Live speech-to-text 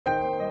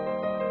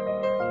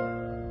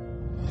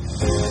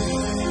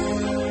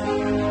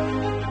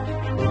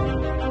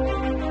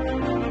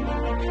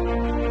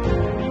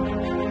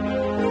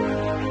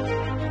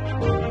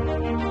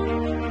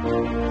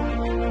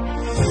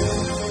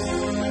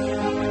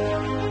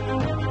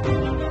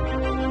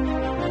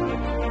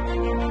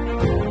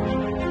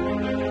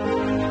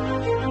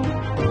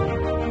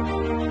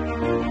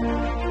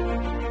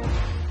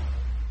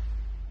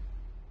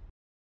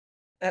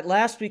At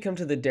last, we come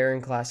to the Daring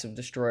class of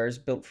destroyers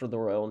built for the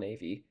Royal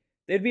Navy.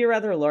 They'd be a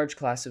rather large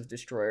class of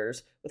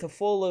destroyers, with a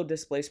full load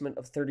displacement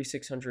of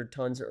 3,600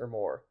 tons or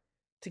more.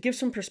 To give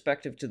some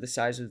perspective to the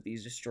size of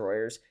these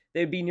destroyers,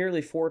 they would be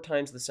nearly 4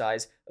 times the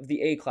size of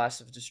the A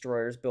class of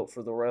destroyers built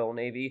for the Royal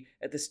Navy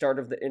at the start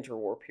of the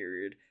interwar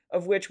period,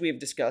 of which we have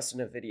discussed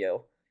in a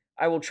video.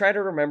 I will try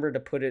to remember to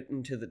put it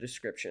into the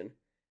description.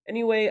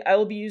 Anyway, I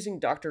will be using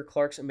Dr.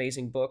 Clark's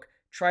amazing book,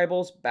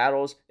 Tribals,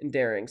 Battles, and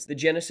Darings, the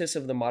Genesis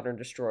of the Modern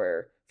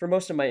Destroyer, for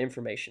most of my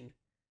information.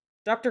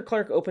 Dr.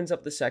 Clark opens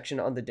up the section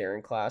on the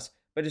Daring class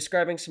by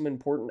describing some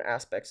important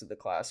aspects of the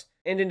class,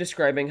 and in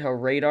describing how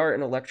radar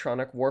and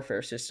electronic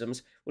warfare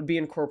systems would be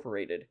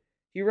incorporated.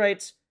 He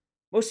writes,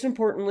 most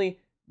importantly,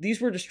 these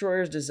were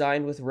destroyers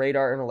designed with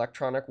radar and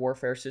electronic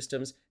warfare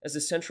systems as the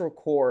central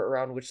core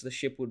around which the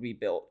ship would be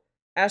built.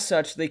 As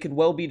such, they could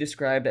well be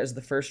described as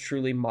the first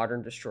truly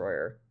modern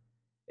destroyer.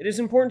 It is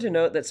important to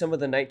note that some of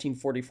the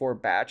 1944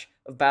 batch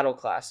of battle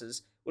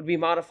classes would be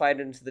modified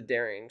into the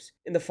Darings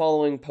in the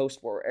following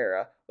post-war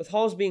era, with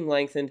hulls being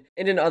lengthened,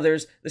 and in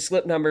others, the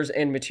slip numbers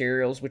and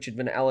materials which had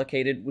been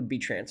allocated would be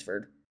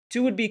transferred.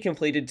 2 would be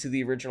completed to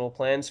the original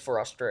plans for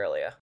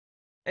Australia.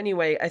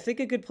 Anyway, I think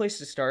a good place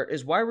to start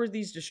is why were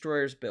these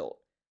destroyers built,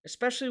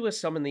 especially with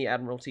some in the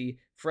Admiralty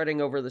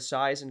fretting over the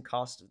size and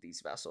cost of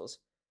these vessels.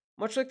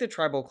 Much like the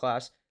Tribal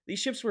class, these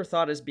ships were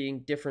thought as being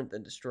different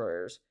than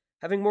destroyers,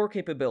 having more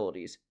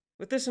capabilities.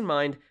 With this in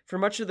mind, for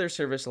much of their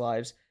service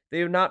lives,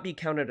 they would not be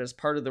counted as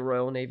part of the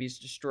Royal Navy's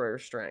destroyer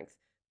strength,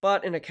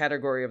 but in a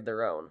category of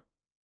their own.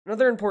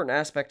 Another important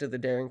aspect of the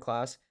Daring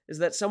class is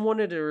that some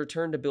wanted to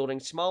return to building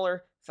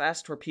smaller,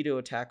 fast torpedo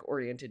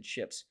attack-oriented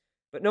ships,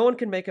 but no one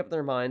could make up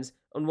their minds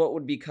on what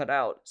would be cut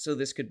out so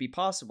this could be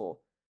possible.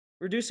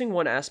 Reducing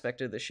one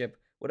aspect of the ship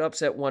would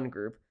upset one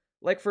group,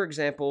 like for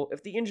example,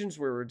 if the engines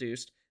were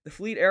reduced, the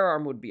fleet air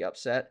arm would be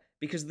upset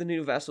because the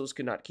new vessels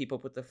could not keep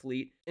up with the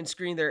fleet and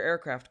screen their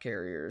aircraft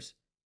carriers.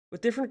 With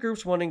different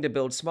groups wanting to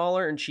build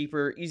smaller and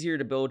cheaper, easier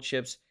to build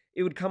ships,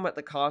 it would come at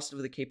the cost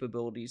of the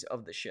capabilities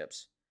of the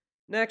ships.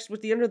 Next,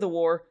 with the end of the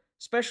war,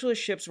 specialist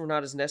ships were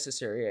not as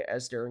necessary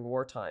as during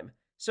wartime.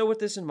 So with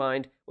this in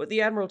mind, what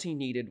the Admiralty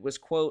needed was,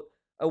 quote,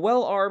 a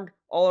well-armed,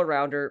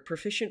 all-arounder,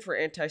 proficient for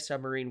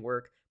anti-submarine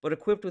work, but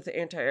equipped with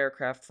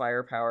anti-aircraft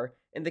firepower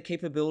and the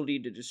capability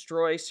to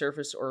destroy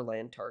surface or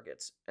land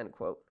targets, end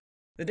quote.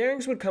 The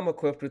Darings would come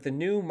equipped with a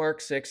new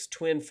Mark VI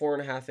twin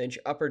 4.5-inch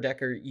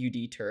upper-decker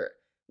UD turret,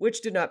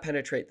 which did not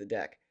penetrate the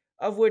deck,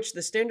 of which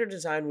the standard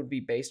design would be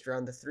based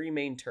around the 3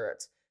 main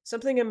turrets,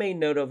 something I made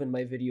note of in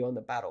my video on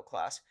the battle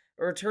class,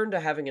 a return to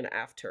having an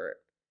aft turret.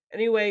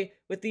 Anyway,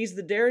 with these,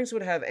 the Darings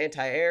would have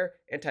anti-air,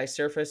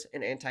 anti-surface,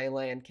 and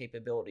anti-land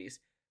capabilities,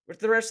 with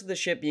the rest of the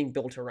ship being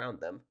built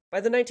around them.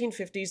 By the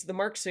 1950s, the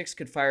Mark VI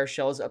could fire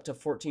shells up to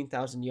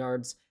 14,000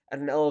 yards at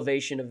an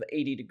elevation of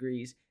 80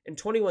 degrees and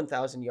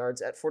 21,000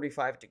 yards at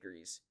 45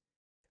 degrees.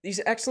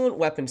 These excellent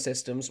weapon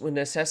systems would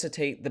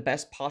necessitate the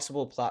best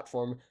possible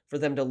platform for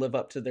them to live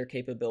up to their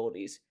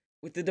capabilities,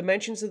 with the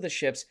dimensions of the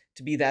ships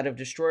to be that of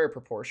destroyer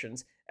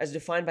proportions, as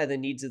defined by the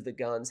needs of the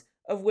guns,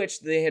 of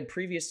which they had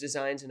previous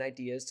designs and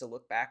ideas to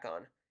look back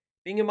on.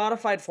 Being a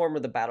modified form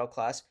of the battle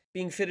class,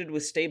 being fitted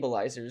with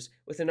stabilizers,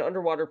 with an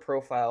underwater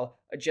profile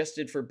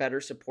adjusted for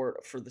better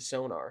support for the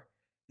sonar.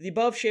 The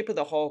above shape of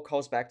the hull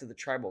calls back to the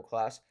Tribal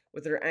class,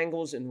 with their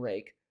angles and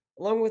rake.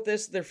 Along with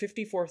this, their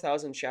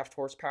 54,000 shaft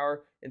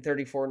horsepower and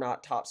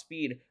 34-knot top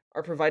speed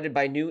are provided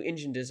by new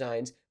engine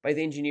designs by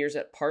the engineers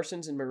at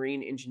Parsons and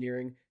Marine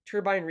Engineering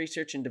Turbine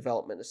Research and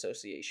Development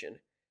Association,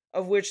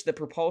 of which the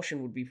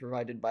propulsion would be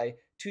provided by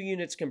 2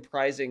 units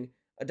comprising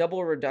a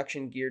double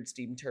reduction geared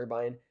steam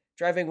turbine,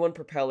 driving 1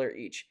 propeller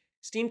each.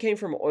 Steam came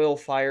from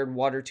oil-fired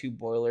water tube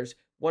boilers,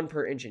 1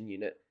 per engine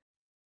unit.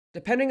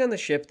 Depending on the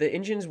ship, the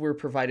engines were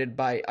provided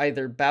by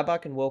either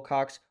Babcock and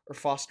Wilcox or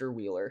Foster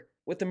Wheeler,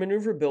 with the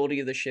maneuverability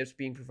of the ships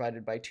being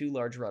provided by 2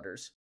 large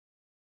rudders.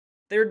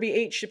 There would be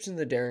 8 ships in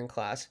the Daring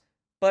class,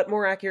 but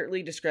more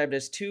accurately described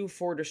as 2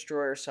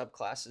 4-destroyer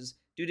subclasses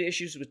due to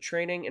issues with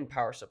training and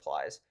power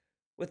supplies,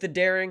 with the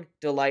Daring,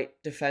 Delight,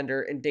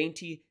 Defender, and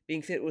Dainty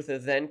being fit with a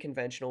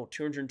then-conventional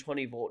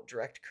 220-volt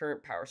direct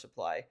current power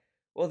supply,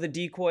 while the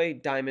Decoy,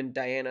 Diamond,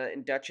 Diana,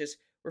 and Duchess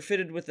were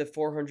fitted with a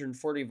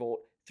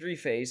 440-volt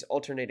 3-phase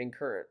alternating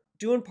current,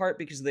 due in part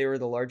because they were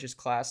the largest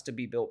class to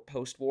be built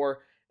post-war,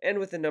 and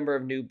with the number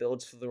of new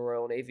builds for the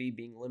Royal Navy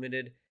being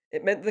limited,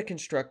 it meant the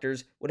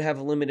constructors would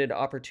have limited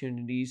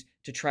opportunities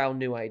to trial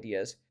new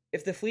ideas.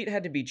 If the fleet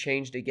had to be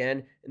changed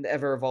again in the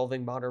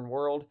ever-evolving modern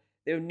world,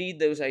 they would need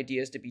those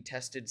ideas to be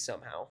tested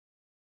somehow.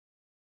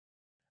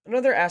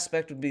 Another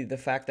aspect would be the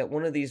fact that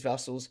one of these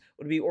vessels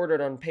would be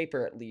ordered on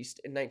paper at least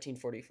in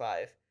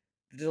 1945.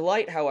 The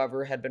Delight,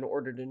 however, had been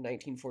ordered in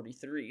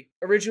 1943,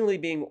 originally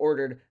being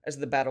ordered as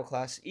the battle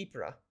class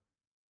Ypres.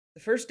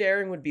 The first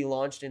Daring would be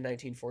launched in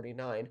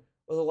 1949,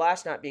 with the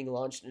last not being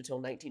launched until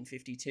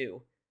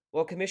 1952,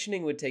 while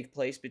commissioning would take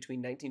place between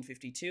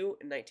 1952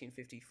 and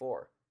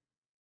 1954.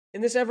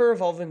 In this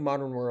ever-evolving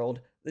modern world,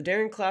 the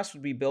Daring class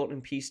would be built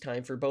in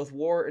peacetime for both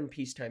war and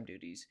peacetime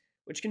duties,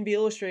 which can be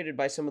illustrated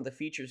by some of the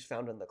features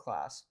found in the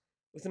class.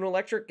 with an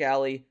electric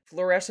galley,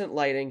 fluorescent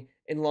lighting,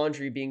 and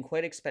laundry being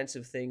quite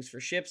expensive things for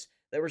ships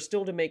that were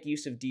still to make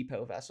use of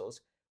depot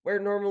vessels, where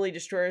normally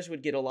destroyers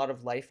would get a lot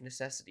of life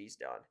necessities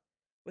done.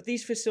 With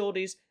these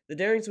facilities, the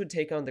Darings would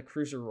take on the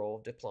cruiser role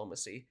of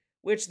diplomacy,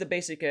 which the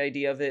basic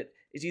idea of it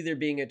is either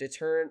being a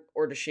deterrent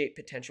or to shape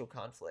potential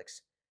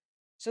conflicts.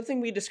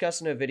 Something we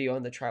discussed in a video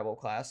on the tribal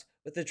class,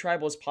 with the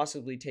tribals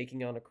possibly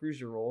taking on a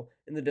cruiser role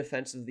in the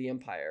defense of the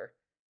Empire.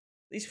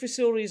 These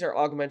facilities are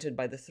augmented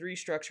by the three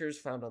structures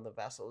found on the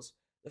vessels,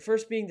 the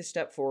first being the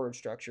step forward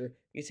structure,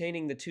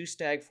 containing the two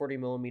Stag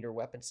 40mm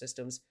weapon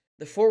systems,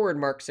 the forward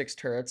Mark 6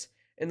 turrets,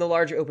 and the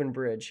large open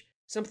bridge,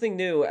 something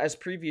new as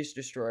previous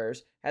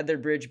destroyers had their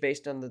bridge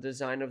based on the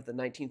design of the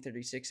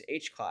 1936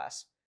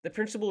 H-class. The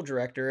principal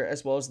director,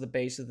 as well as the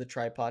base of the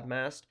tripod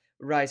mast,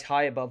 would rise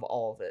high above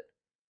all of it.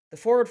 The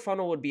forward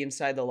funnel would be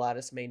inside the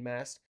lattice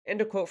mainmast, and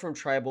to quote from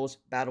Tribals,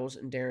 Battles,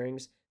 and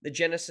Darings, the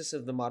genesis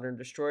of the modern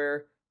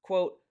destroyer,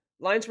 quote,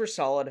 "Lines were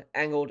solid,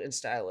 angled, and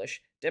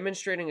stylish,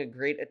 demonstrating a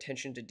great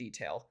attention to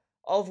detail,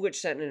 all of which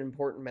sent an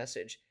important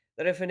message,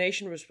 that if a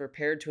nation was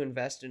prepared to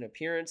invest in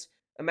appearance,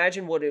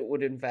 imagine what it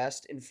would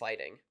invest in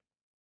fighting."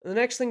 The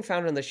next thing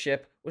found on the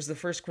ship was the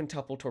first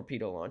quintuple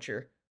torpedo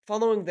launcher.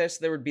 Following this,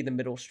 there would be the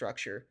middle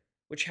structure,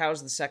 which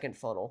housed the second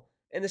funnel,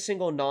 and the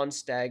single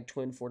non-Stag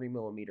twin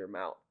 40mm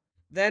mount.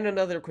 Then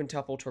another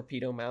quintuple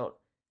torpedo mount,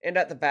 and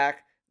at the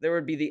back, there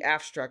would be the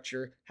aft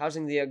structure,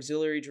 housing the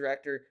auxiliary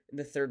director and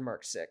the third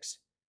Mark 6.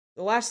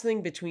 The last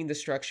thing between the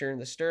structure and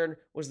the stern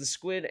was the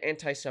Squid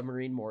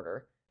anti-submarine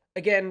mortar.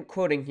 Again,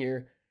 quoting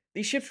here,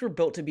 "These ships were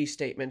built to be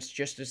statements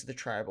just as the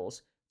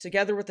Tribals,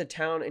 together with the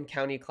town and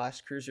county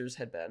class cruisers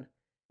had been.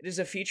 It is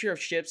a feature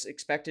of ships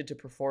expected to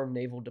perform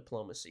naval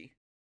diplomacy."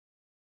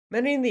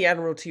 Many in the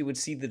Admiralty would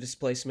see the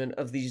displacement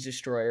of these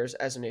destroyers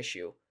as an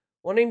issue,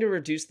 wanting to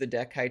reduce the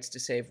deck heights to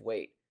save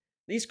weight.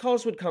 These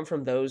calls would come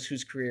from those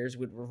whose careers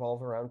would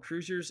revolve around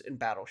cruisers and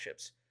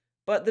battleships,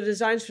 but the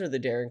designs for the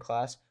Daring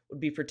class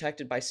would be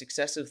protected by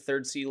successive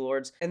Third Sea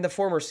Lords and the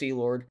former Sea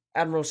Lord,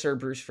 Admiral Sir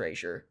Bruce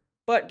Fraser.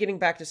 But getting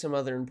back to some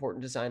other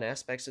important design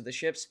aspects of the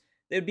ships,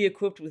 they would be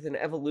equipped with an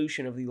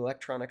evolution of the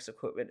electronics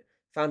equipment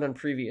found on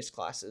previous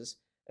classes,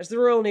 as the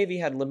Royal Navy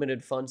had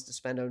limited funds to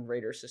spend on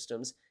radar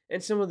systems,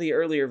 and some of the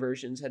earlier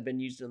versions had been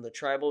used in the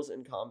Tribals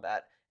in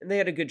combat, and they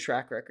had a good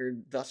track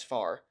record thus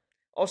far.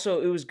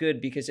 Also, it was good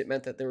because it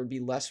meant that there would be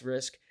less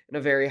risk in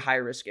a very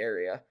high-risk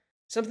area.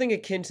 Something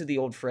akin to the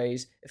old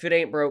phrase, "If it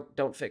ain't broke,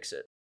 don't fix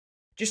it."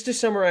 Just to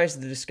summarize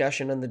the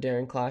discussion on the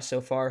Daring class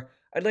so far,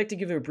 I'd like to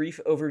give a brief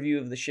overview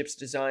of the ship's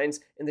designs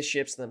and the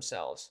ships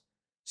themselves.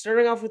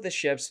 Starting off with the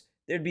ships,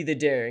 there'd be the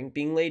Daring,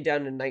 being laid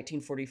down in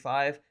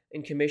 1945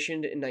 and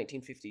commissioned in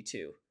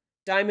 1952.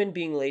 Diamond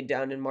being laid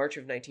down in March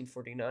of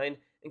 1949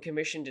 and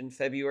commissioned in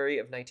February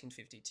of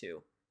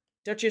 1952.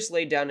 Duchess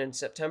laid down in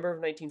September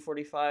of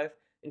 1945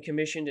 and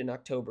commissioned in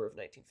October of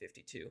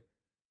 1952.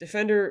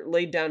 Defender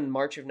laid down in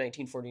March of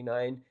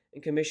 1949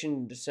 and commissioned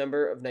in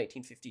December of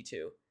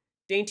 1952.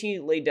 Dainty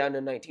laid down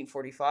in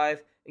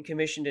 1945 and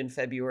commissioned in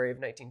February of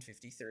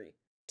 1953.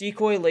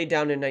 Decoy laid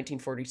down in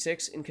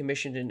 1946 and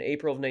commissioned in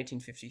April of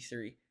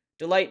 1953.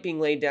 Delight being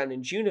laid down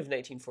in June of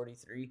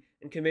 1943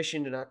 and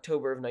commissioned in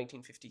October of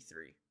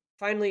 1953.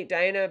 Finally,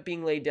 Diana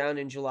being laid down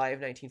in July of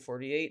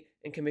 1948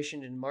 and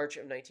commissioned in March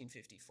of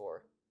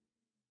 1954.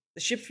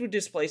 The ships would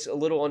displace a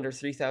little under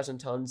 3,000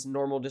 tons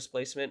normal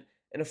displacement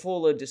and a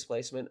full load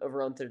displacement of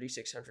around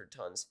 3,600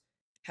 tons,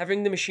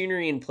 having the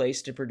machinery in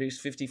place to produce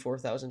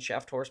 54,000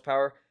 shaft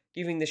horsepower,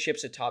 giving the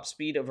ships a top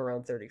speed of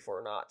around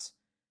 34 knots.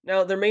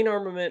 Now, their main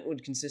armament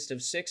would consist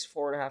of 6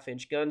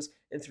 4.5-inch guns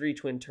and 3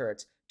 twin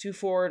turrets, 2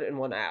 forward and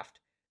 1 aft.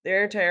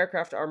 Their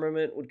anti-aircraft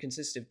armament would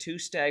consist of 2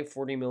 Stag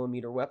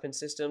 40mm weapon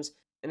systems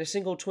and a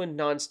single twin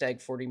non-Stag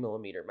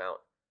 40mm mount.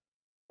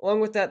 Along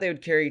with that, they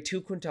would carry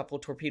 2 quintuple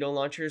torpedo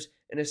launchers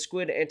and a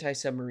Squid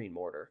anti-submarine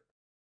mortar.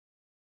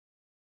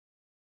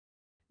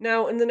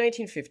 Now, in the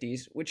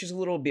 1950s, which is a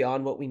little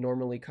beyond what we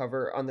normally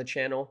cover on the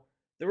channel,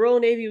 the Royal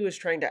Navy was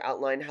trying to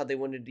outline how they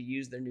wanted to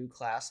use their new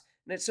class,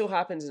 and it so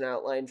happens an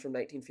outline from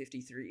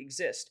 1953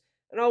 exists,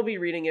 and I'll be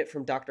reading it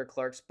from Dr.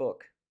 Clark's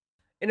book.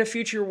 In a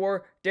future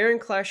war,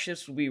 Daring-class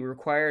ships would be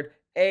required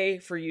A.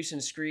 for use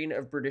in screen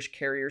of British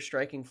carrier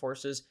striking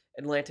forces,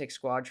 Atlantic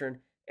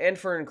Squadron, and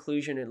for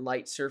inclusion in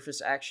light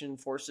surface action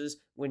forces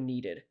when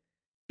needed.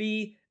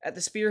 B. at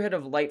the spearhead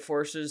of light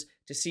forces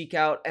to seek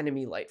out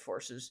enemy light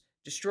forces,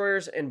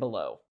 destroyers and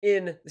below,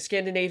 in the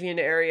Scandinavian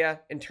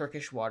area and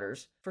Turkish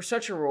waters. For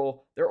such a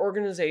role, their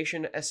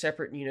organization as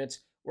separate units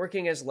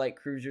working as light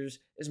cruisers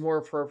is more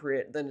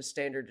appropriate than a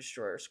standard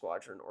destroyer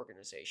squadron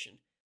organization.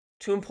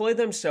 To employ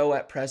them so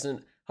at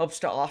present helps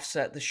to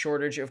offset the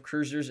shortage of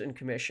cruisers in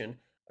commission,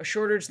 a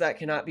shortage that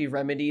cannot be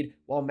remedied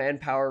while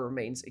manpower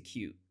remains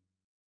acute.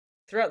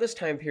 Throughout this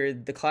time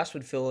period, the class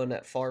would fill in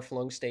at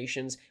far-flung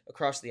stations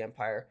across the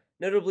Empire,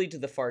 notably to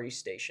the Far East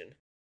Station.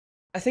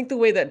 I think the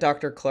way that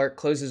Dr. Clark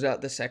closes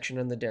out this section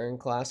on the Daring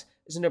class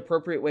is an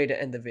appropriate way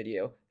to end the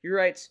video. He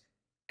writes,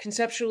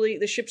 "Conceptually,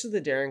 the ships of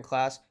the Daring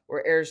class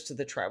were heirs to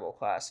the Tribal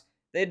class.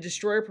 They had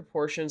destroyer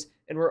proportions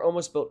and were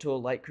almost built to a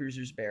light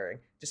cruiser's bearing,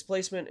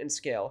 displacement, and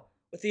scale,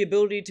 with the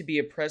ability to be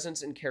a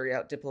presence and carry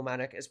out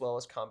diplomatic as well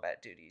as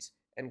combat duties."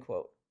 End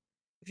quote.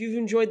 If you've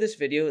enjoyed this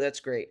video, that's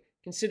great.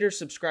 Consider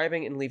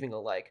subscribing and leaving a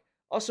like.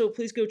 Also,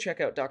 please go check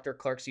out Dr.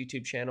 Clark's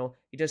YouTube channel.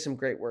 He does some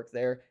great work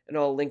there, and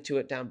I'll link to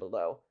it down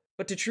below.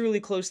 But to truly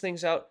close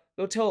things out,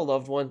 go tell a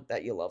loved one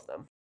that you love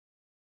them.